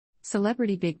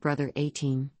Celebrity Big Brother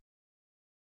 18.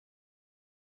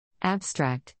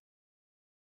 Abstract.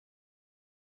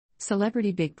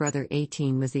 Celebrity Big Brother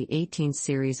 18 was the 18th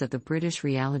series of the British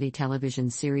reality television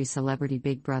series Celebrity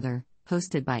Big Brother,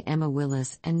 hosted by Emma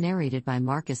Willis and narrated by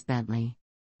Marcus Bentley.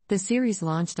 The series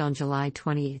launched on July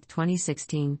 28,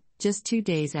 2016, just 2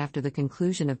 days after the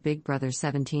conclusion of Big Brother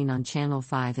 17 on Channel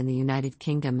 5 in the United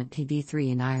Kingdom and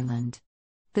TV3 in Ireland.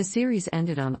 The series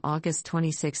ended on August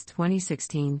 26,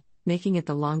 2016, making it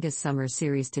the longest summer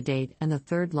series to date and the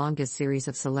third longest series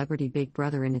of Celebrity Big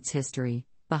Brother in its history,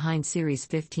 behind Series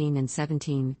 15 and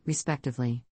 17,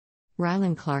 respectively.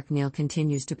 Rylan Clark Neal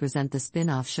continues to present the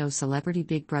spin-off show Celebrity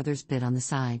Big Brother's Bit on the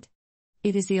Side.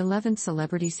 It is the 11th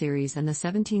Celebrity series and the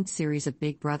 17th series of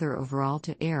Big Brother overall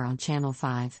to air on Channel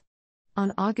 5.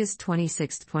 On August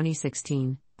 26,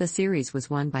 2016, the series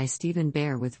was won by Stephen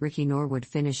Bear with Ricky Norwood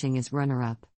finishing as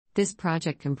runner-up. This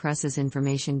project compresses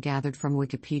information gathered from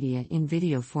Wikipedia in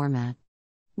video format.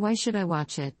 Why should I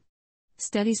watch it?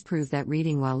 Studies prove that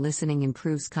reading while listening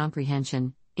improves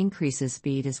comprehension, increases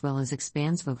speed as well as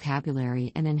expands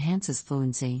vocabulary and enhances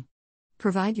fluency.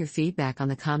 Provide your feedback on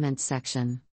the comments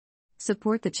section.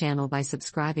 Support the channel by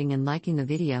subscribing and liking the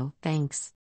video, thanks.